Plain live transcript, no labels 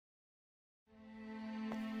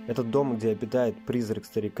Этот дом, где обитает призрак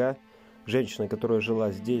старика, женщина, которая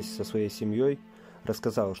жила здесь со своей семьей,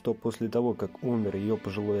 рассказала, что после того, как умер ее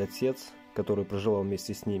пожилой отец, который проживал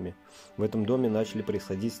вместе с ними, в этом доме начали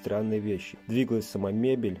происходить странные вещи. Двигалась сама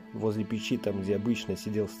мебель, возле печи, там где обычно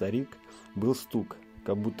сидел старик, был стук,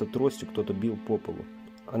 как будто тростью кто-то бил по полу.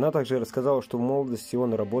 Она также рассказала, что в молодости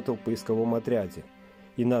он работал в поисковом отряде,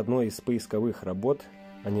 и на одной из поисковых работ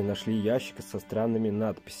они нашли ящик со странными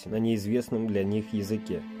надписями на неизвестном для них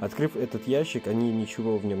языке. Открыв этот ящик, они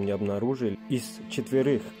ничего в нем не обнаружили. Из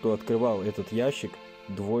 4, кто открывал этот ящик,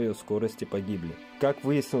 2 в скорости погибли. Как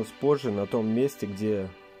выяснилось позже, на том месте, где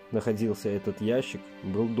находился этот ящик,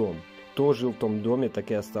 был дом. Кто жил в том доме,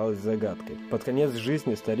 так и осталось загадкой. Под конец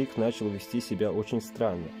жизни старик начал вести себя очень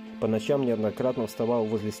странно. По ночам неоднократно вставал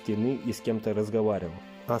возле стены и с кем-то разговаривал.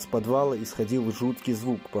 А с подвала исходил жуткий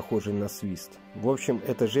звук, похожий на свист. В общем,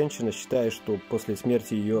 эта женщина считает, что после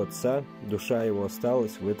смерти ее отца душа его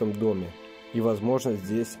осталась в этом доме. И, возможно,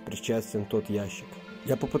 здесь причастен тот ящик.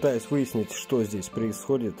 Я попытаюсь выяснить, что здесь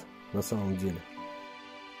происходит на самом деле.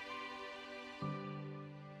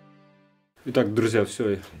 Итак, друзья,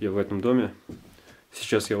 все, я в этом доме.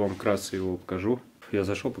 Сейчас я вам вкратце его покажу. Я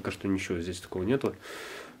зашел, пока что ничего здесь такого нету.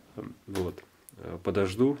 Вот.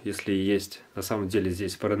 Подожду. Если есть на самом деле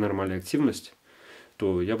здесь паранормальная активность,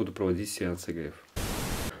 то я буду проводить сеанс ЭГФ.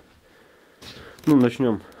 Ну,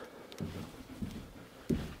 начнем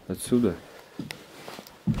отсюда.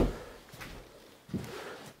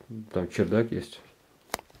 Там чердак есть.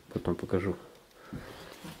 Потом покажу.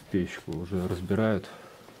 Печку уже разбирают.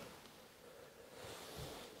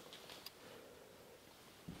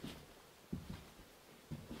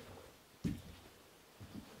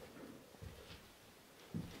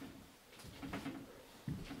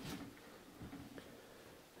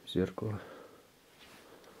 Зеркало.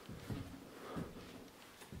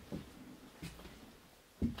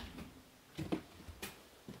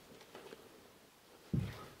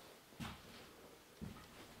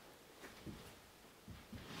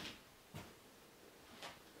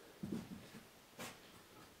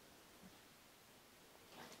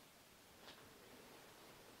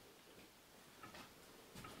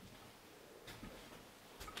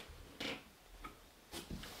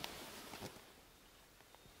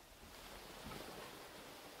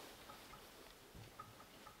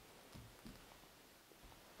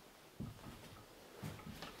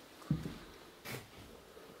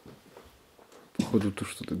 Походу тут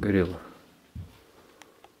что-то горело.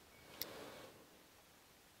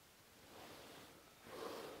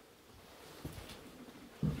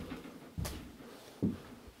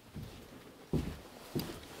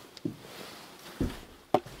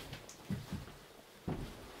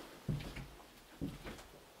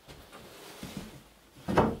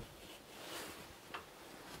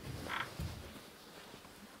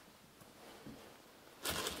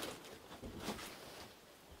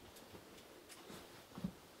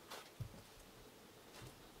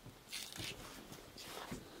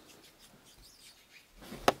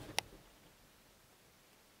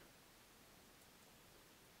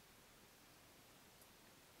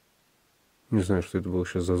 Не знаю, что это был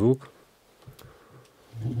сейчас за звук.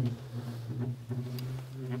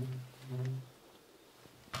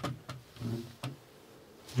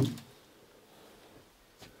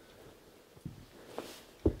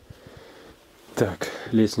 Так,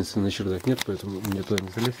 лестницы на чердак нет, поэтому мне туда не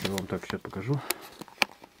залезть. Я вам так сейчас покажу.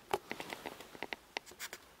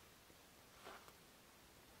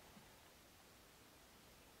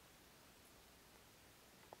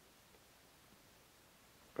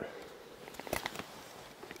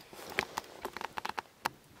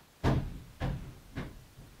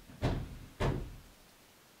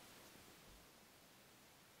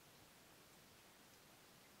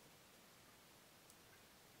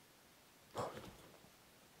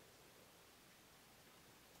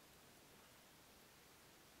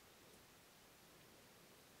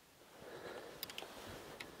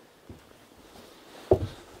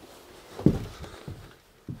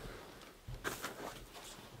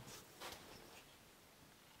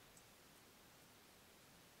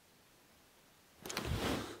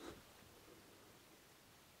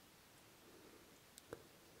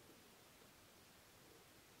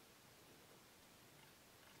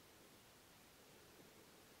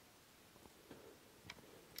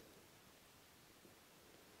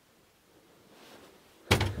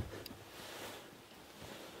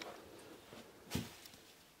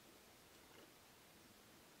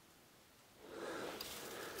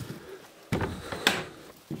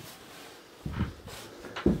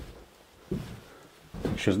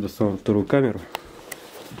 Сейчас достану вторую камеру.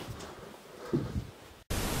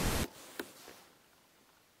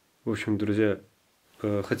 В общем, друзья,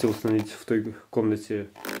 хотел установить в той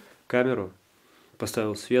комнате камеру,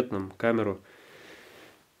 поставил свет нам, камеру,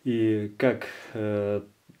 и как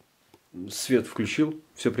свет включил,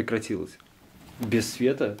 все прекратилось. Без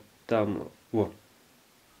света там, вот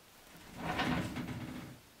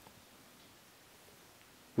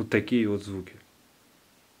такие вот звуки.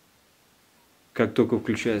 Как только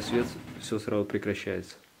включаю свет, все сразу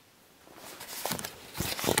прекращается.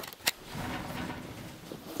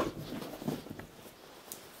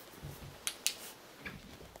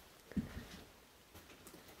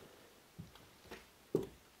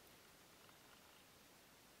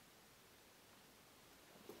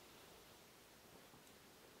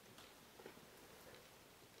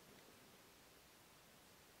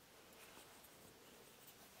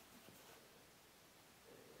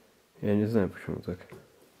 Я не знаю, почему так.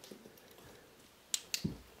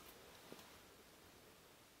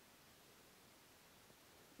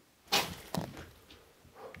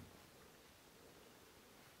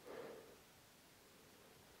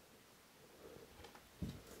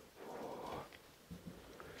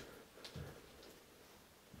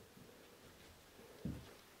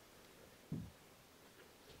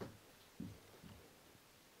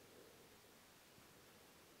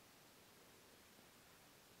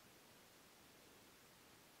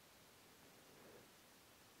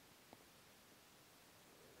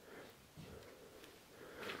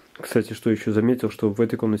 Кстати, что еще заметил, что в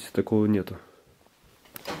этой комнате такого нету.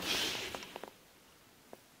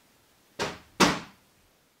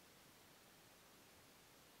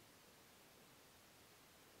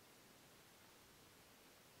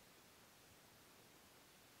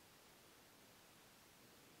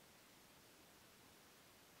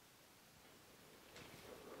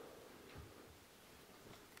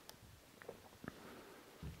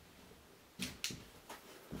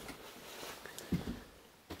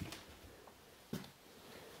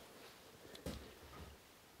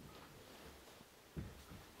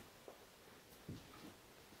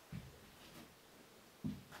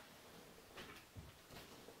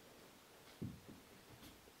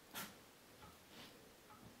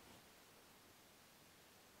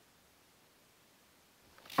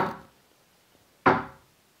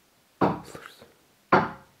 Слушайте.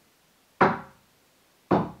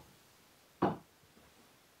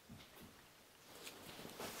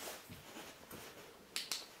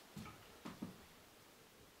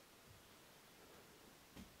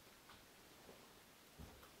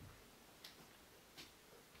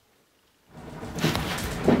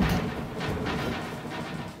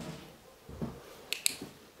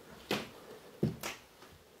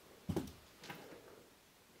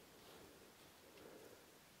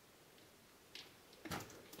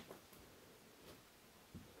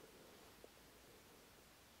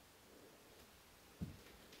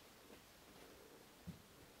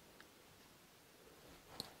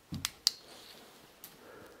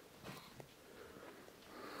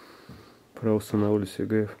 Пора устанавливать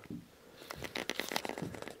ЭГФ.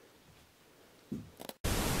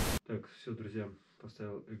 Так, все, друзья,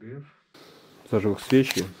 поставил ЭГФ. Зажег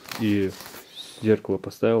свечи и зеркало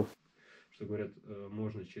поставил. Что говорят,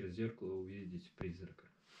 можно через зеркало увидеть призрака.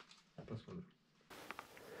 Посмотрим.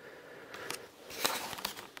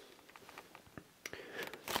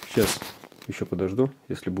 Сейчас еще подожду,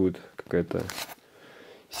 если будет какая-то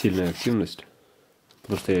сильная активность.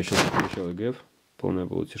 Потому что я сейчас включал ЭГФ, полная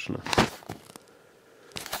была тишина.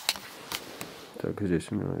 Так,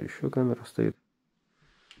 здесь у меня еще камера стоит.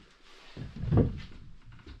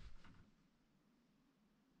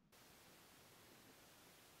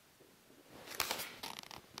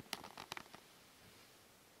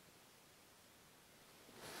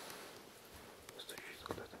 Стучит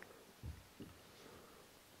куда-то.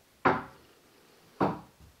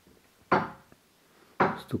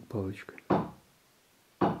 Стук палочкой.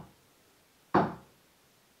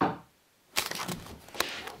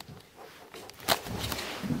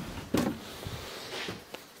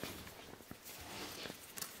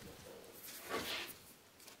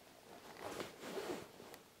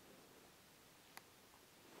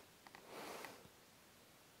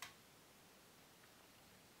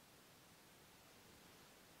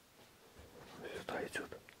 Сюда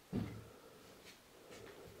идет.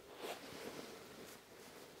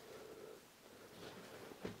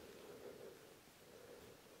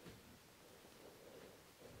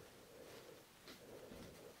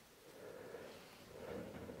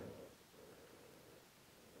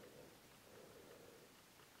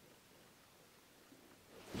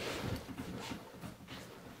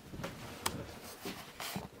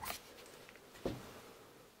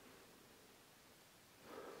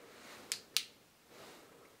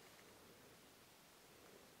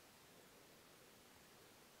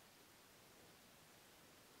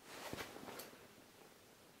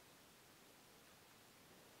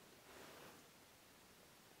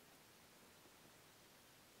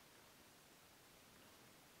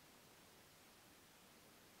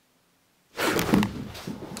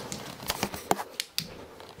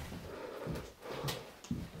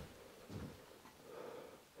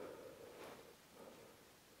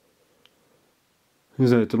 Не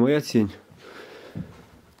знаю, это моя тень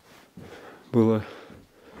была.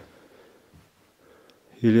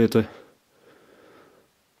 Или это...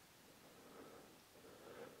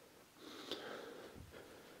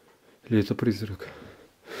 Или это призрак.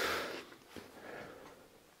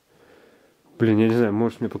 Блин, я не знаю,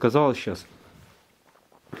 может мне показалось сейчас.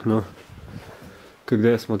 Но когда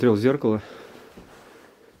я смотрел в зеркало,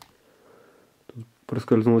 тут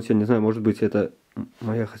проскользнула тень. Не знаю, может быть это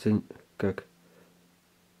моя, хотя как.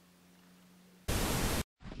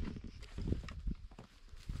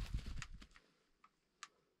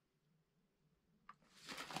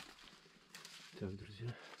 Так,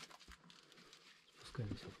 друзья,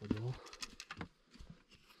 спускаемся в подвал.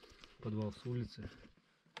 Подвал с улицы.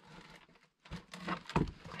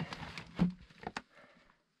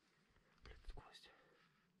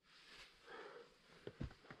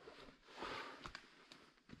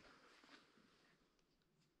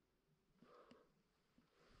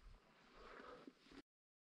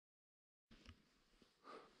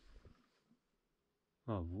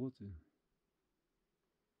 А, вот и.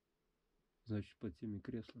 Значит, под теми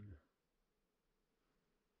креслами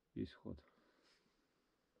есть ход.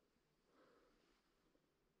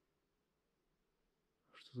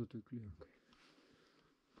 Что за той клеенкой?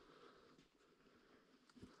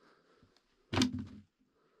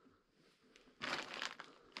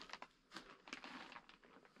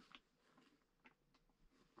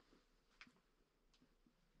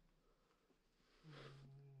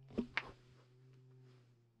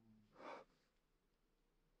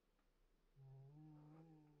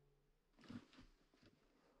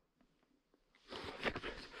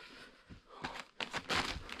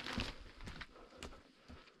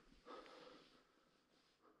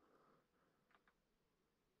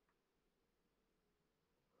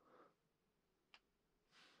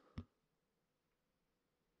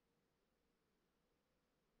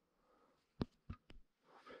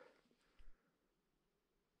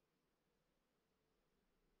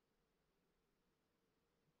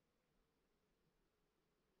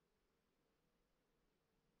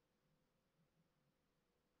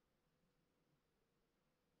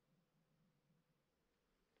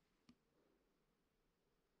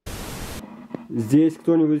 Здесь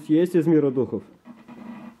кто-нибудь есть из мира духов?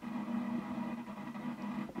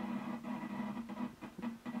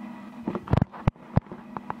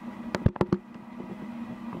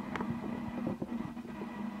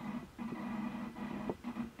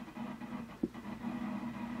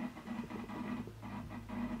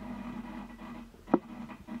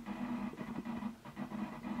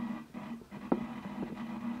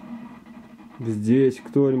 Здесь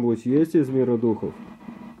кто-нибудь есть из мира духов?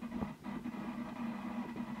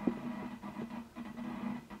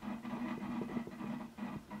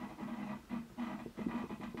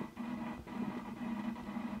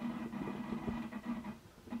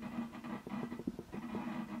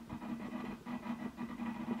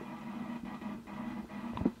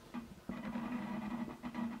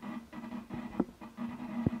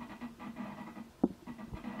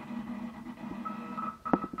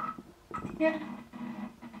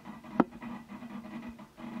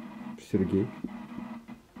 Сергей.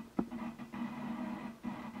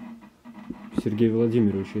 Сергей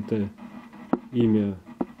Владимирович, это имя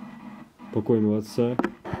покойного отца,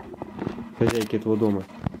 хозяйки этого дома.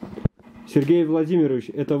 Сергей Владимирович,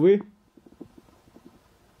 это вы?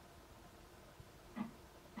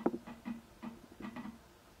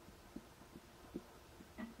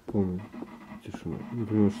 Помню. Тишина. Не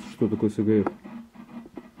понимаю, что такое СГФ.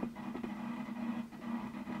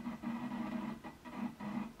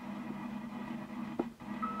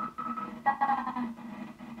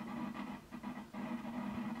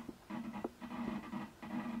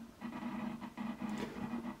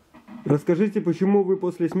 Расскажите, почему вы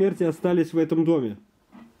после смерти остались в этом доме?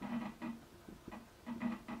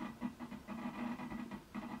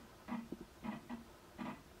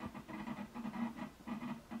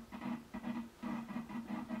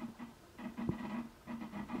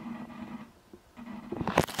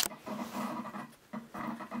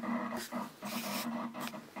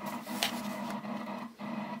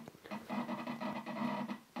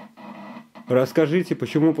 Расскажите,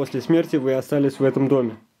 почему после смерти вы остались в этом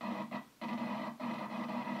доме?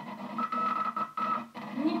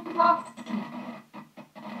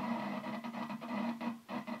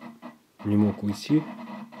 Не мог уйти.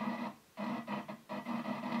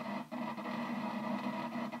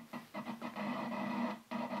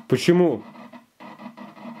 Почему?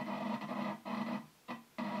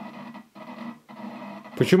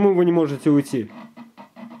 Почему вы не можете уйти?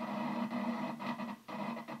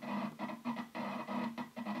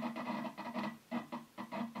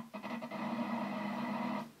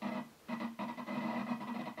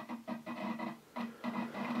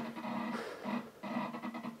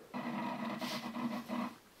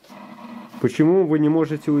 Почему вы не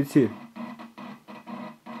можете уйти?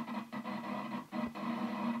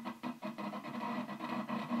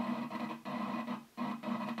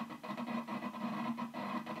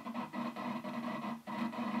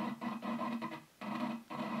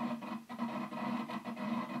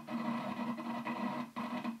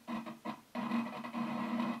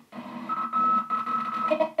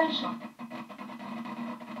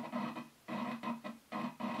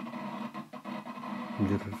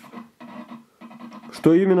 Держит.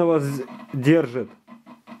 Что именно вас держит?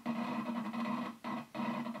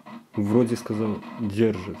 Вроде сказал,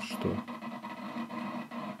 держит что.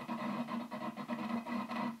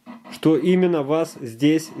 Что именно вас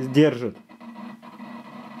здесь держит?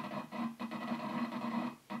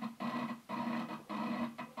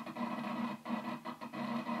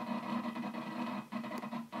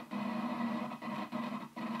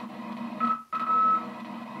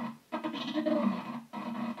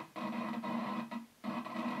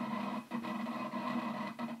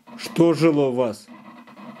 Что жило в вас?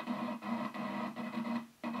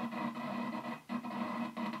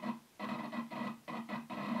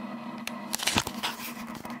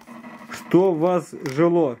 Что в вас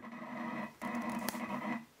жило?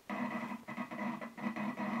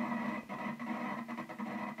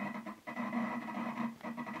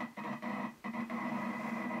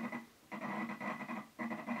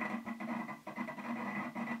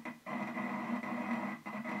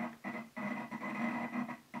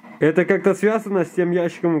 Это как-то связано с тем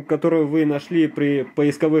ящиком, который вы нашли при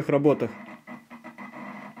поисковых работах?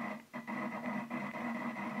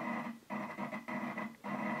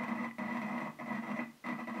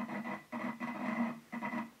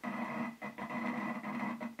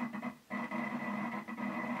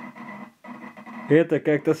 Это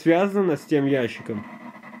как-то связано с тем ящиком?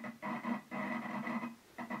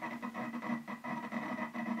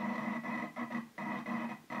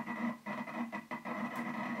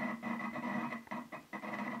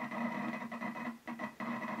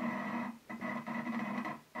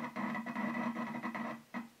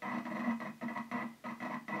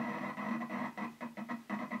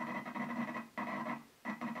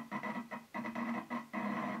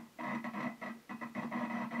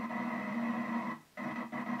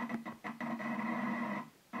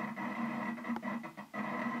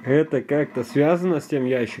 Это как-то связано с тем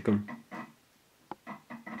ящиком?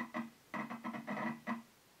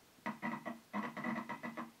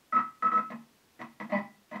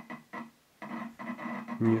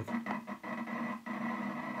 Нет.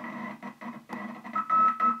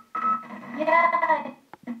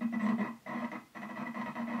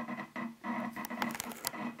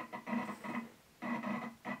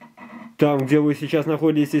 Там, где вы сейчас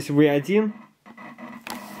находитесь, вы один?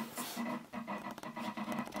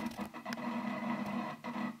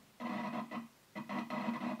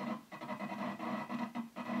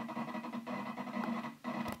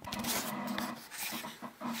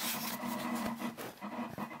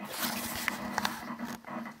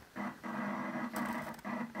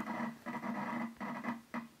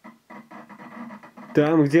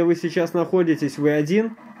 Там, где вы сейчас находитесь, вы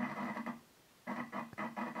один?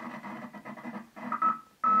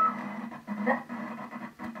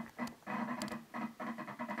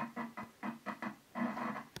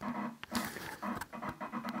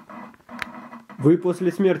 Вы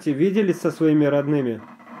после смерти виделись со своими родными?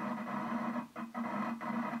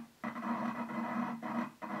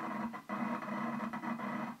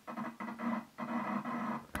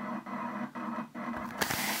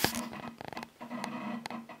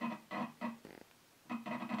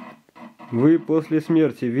 Вы после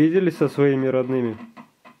смерти виделись со своими родными?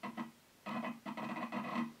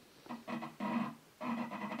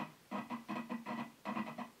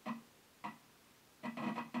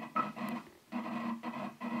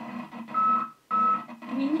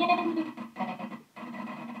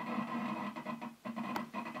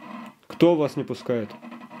 Кто вас не пускает?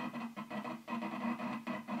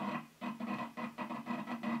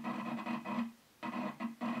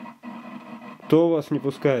 Кто вас не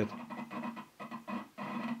пускает?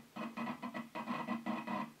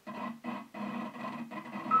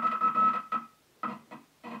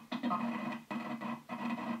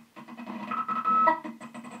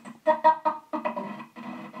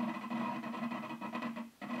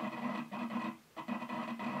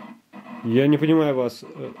 Я не понимаю вас.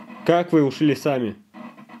 Как вы ушли сами?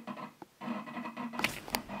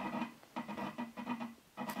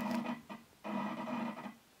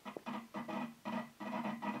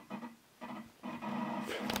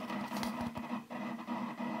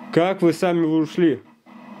 Как вы сами ушли?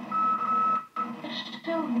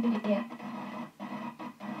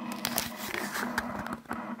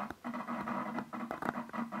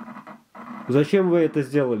 Зачем вы это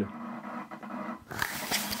сделали?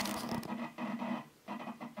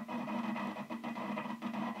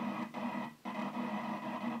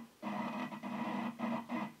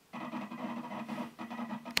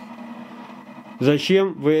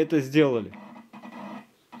 Зачем вы это сделали?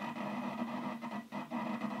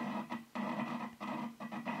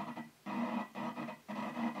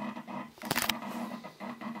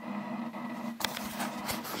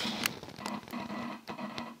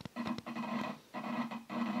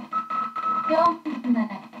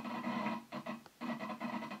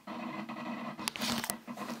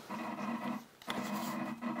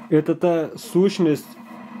 Это та сущность,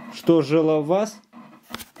 что жила в вас?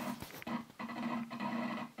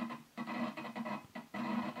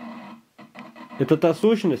 Это та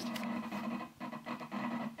сущность?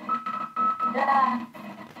 Да.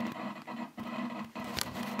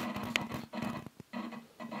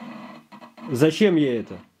 Зачем ей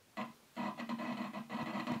это?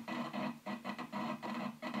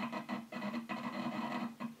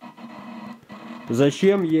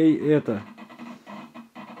 Зачем ей это?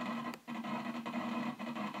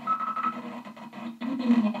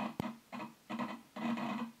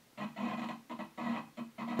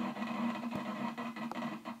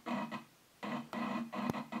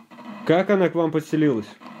 Как она к вам подселилась?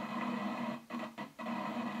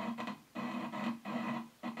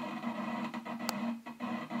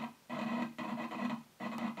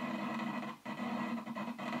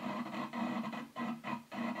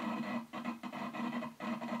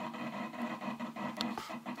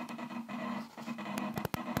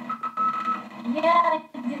 Я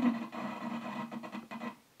один.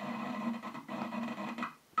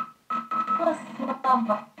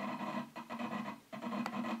 Слабо.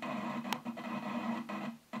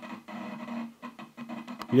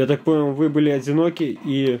 Я так понял, вы были одиноки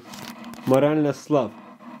и морально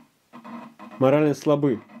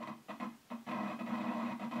слабы.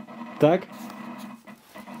 Так?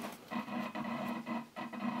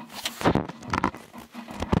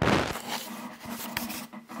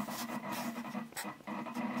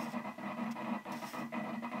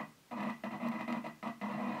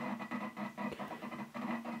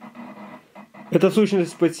 Эта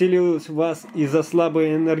сущность подселилась в вас из-за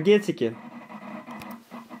слабой энергетики?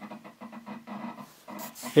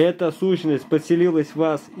 Эта сущность подселилась в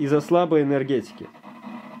вас из-за слабой энергетики?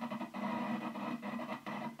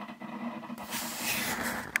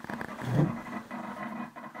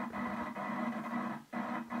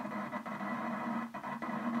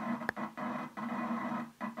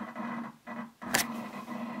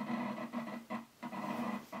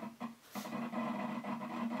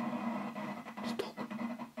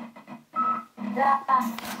 Да.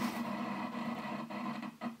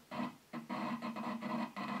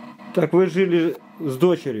 Так вы жили с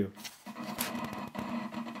дочерью.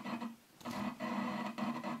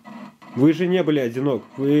 Вы же не были одинок.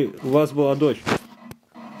 У вас была дочь.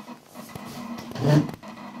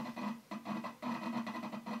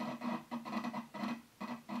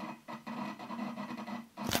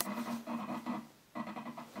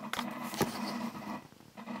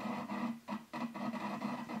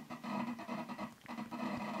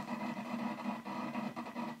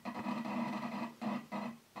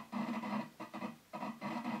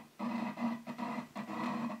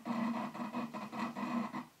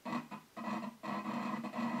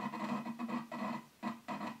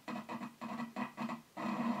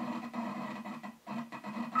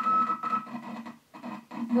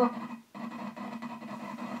 Ну,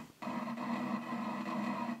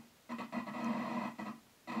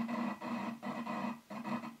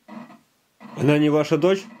 Она не ваша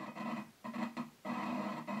дочь?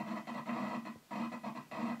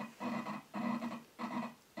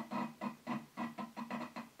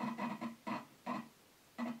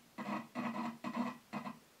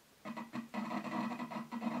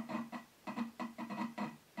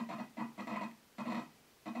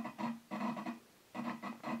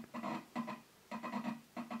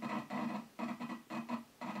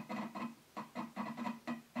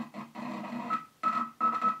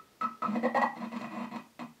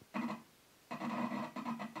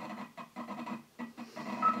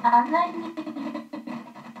 она не...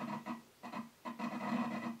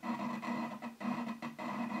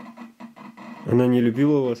 Она не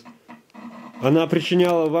любила вас? Она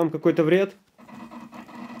причиняла вам какой-то вред?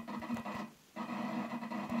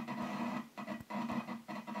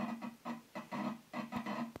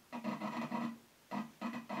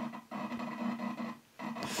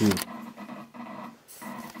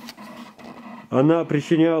 Она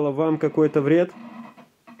причиняла вам какой-то вред?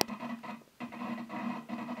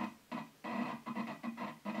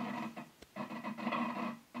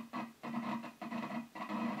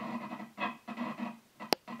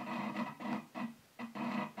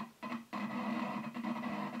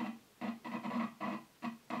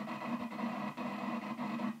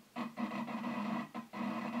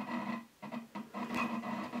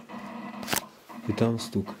 И там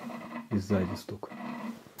стук. И сзади стук.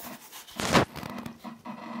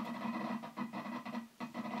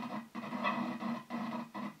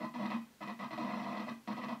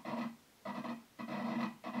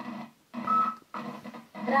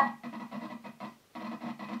 Да.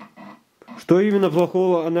 Что именно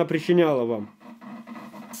плохого она причиняла вам?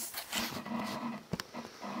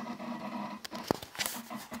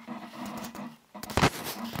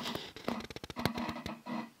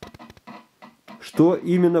 Что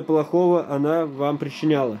именно плохого она вам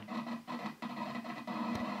причиняла?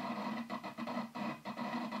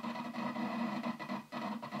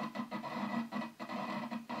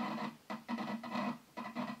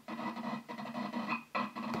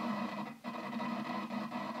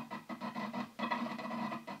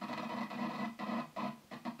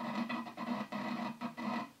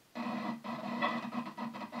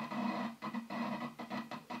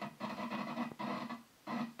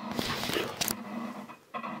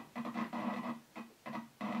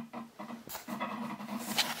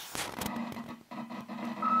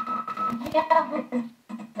 Я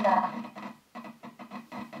быстро.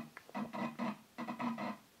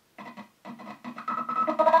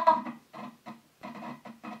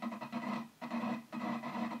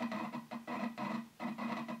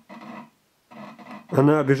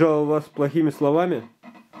 Она обижала вас плохими словами?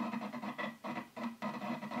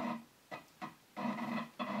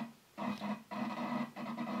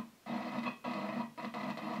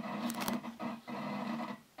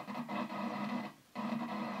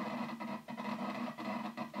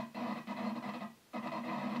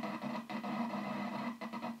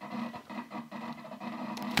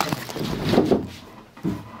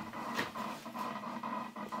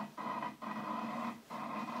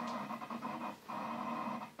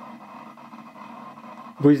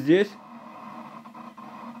 Вы здесь?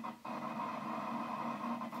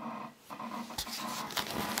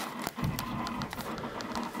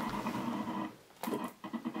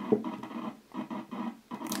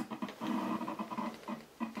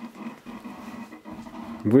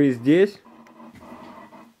 Вы здесь?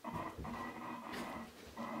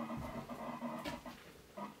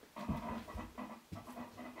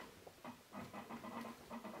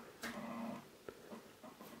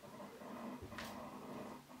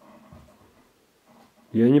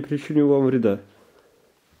 Я не причиню вам вреда.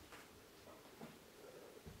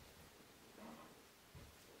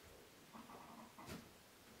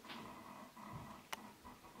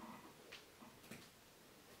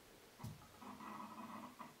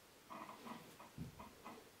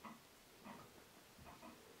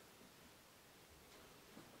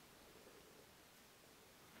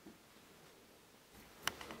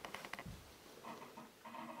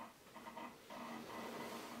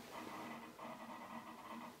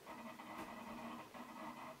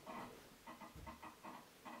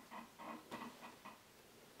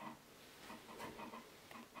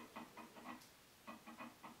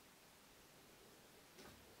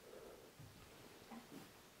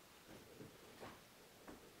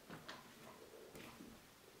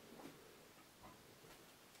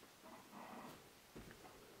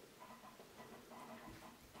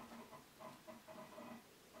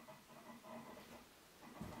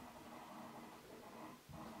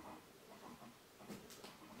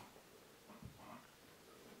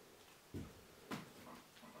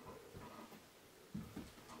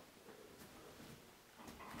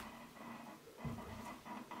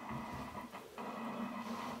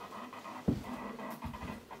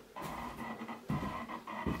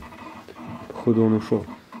 Походу он ушел.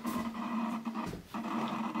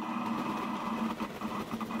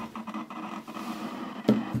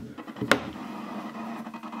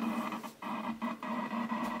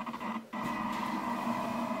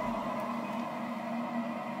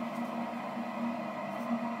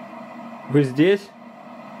 Вы здесь?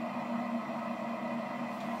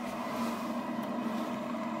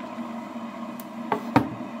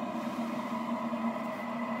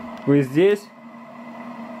 Вы здесь?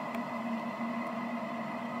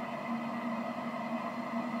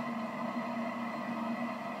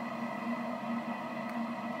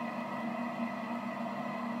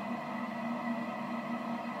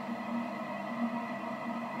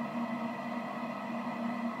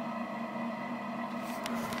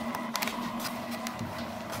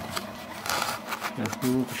 Так,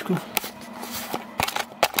 минуточку.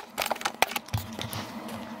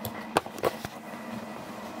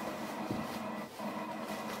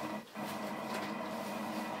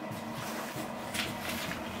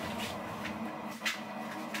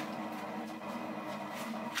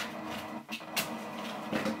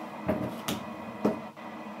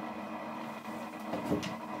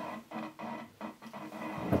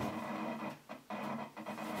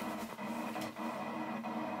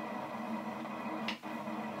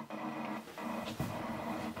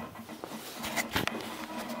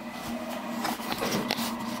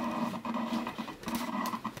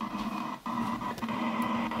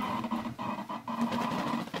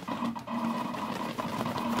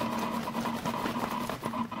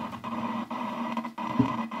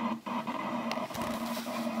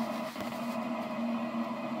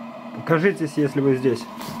 Покажитесь, если вы здесь.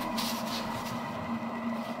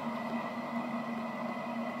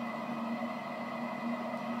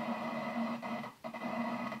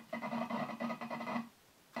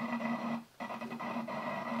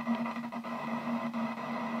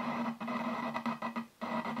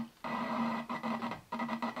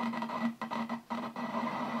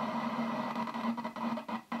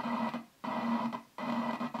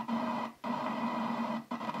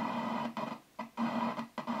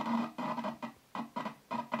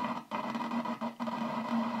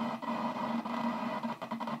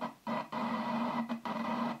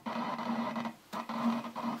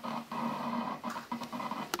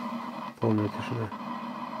 Полная тишина.